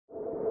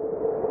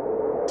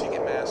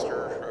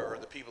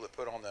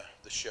put on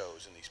the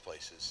shows in these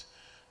places,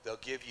 they'll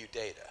give you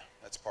data.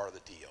 That's part of the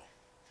deal.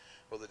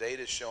 Well, the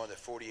data is showing that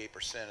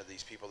 48% of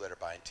these people that are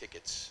buying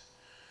tickets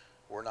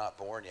were not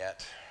born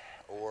yet,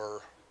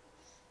 or,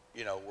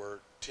 you know, were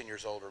 10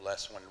 years old or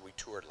less when we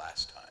toured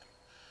last time.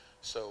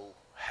 So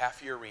half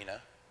the arena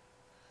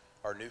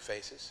are new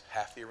faces,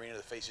 half the arena are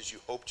the faces you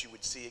hoped you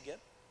would see again.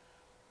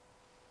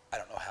 I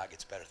don't know how it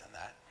gets better than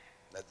that.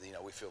 You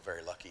know, we feel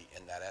very lucky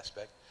in that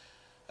aspect.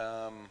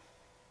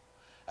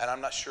 And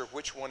I'm not sure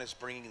which one is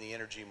bringing the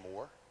energy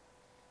more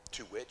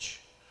to which.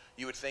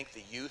 You would think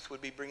the youth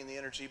would be bringing the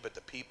energy, but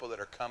the people that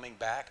are coming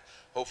back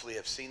hopefully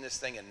have seen this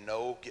thing and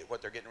know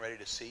what they're getting ready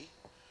to see.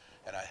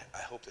 And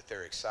I hope that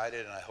they're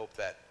excited, and I hope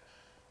that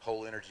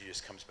whole energy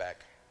just comes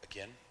back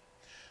again.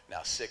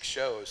 Now, 6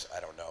 shows, I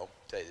don't know,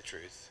 to tell you the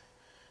truth.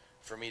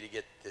 For me to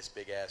get this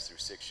big ass through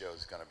 6 shows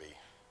is going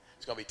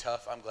to be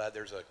tough. I'm glad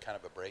there's a kind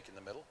of a break in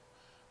the middle.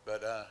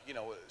 But, you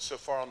know, so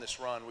far on this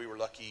run, we were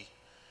lucky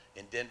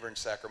in Denver and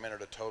Sacramento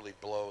to totally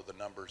blow the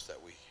numbers that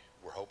we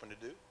were hoping to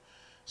do.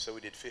 So we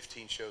did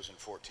 15 shows in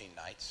 14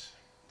 nights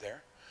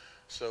there.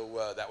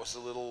 So that was a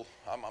little,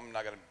 I'm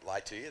not going to lie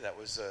to you, that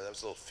was a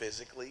little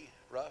physically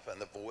rough, and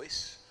the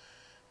voice.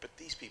 But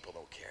these people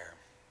don't care.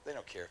 They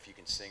don't care if you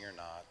can sing or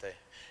not.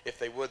 If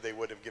they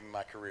would have given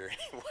my career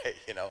anyway,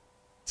 you know.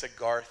 It's a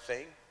Garth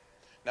thing.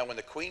 Now, when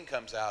the Queen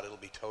comes out, it'll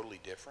be totally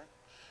different.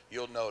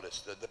 You'll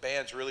notice that the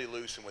band's really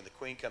loose, and when the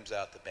Queen comes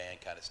out, the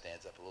band kind of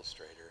stands up a little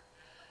straighter.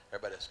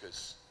 Everybody else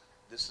goes,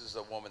 this is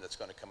a woman that's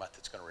going to come out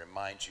that's going to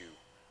remind you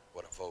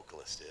what a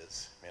vocalist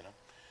is, you know.